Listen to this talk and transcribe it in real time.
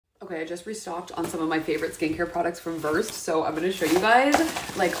Okay, I just restocked on some of my favorite skincare products from Versed, so I'm gonna show you guys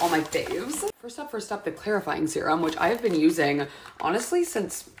like all my faves. First up, the clarifying serum, which I have been using honestly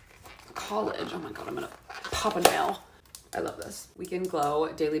since college. Oh my god, I'm gonna pop a nail. I love this. Weekend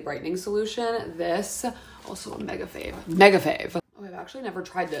Glow Daily Brightening Solution. This, also a mega fave. Mega fave. Oh, I've actually never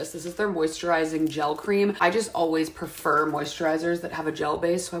tried this. This is their moisturizing gel cream. I just always prefer moisturizers that have a gel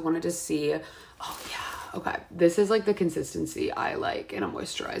base, so I wanted to see, oh yeah. Okay, this is like the consistency I like in a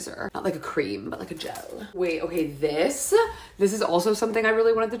moisturizer. Not like a cream, but like a gel. Wait, okay, this is also something I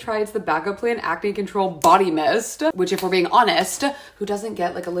really wanted to try. It's the Backup Plan Acne Control Body Mist, which if we're being honest, who doesn't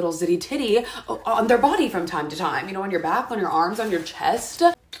get like a little zitty titty on their body from time to time? You know, on your back, on your arms, on your chest.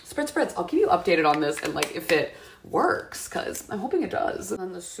 Spritz. I'll keep you updated on this and like if it works, because I'm hoping it does. And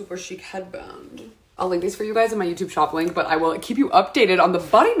then the super chic headband. I'll link these for you guys in my YouTube shop link, but I will keep you updated on the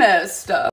body mist.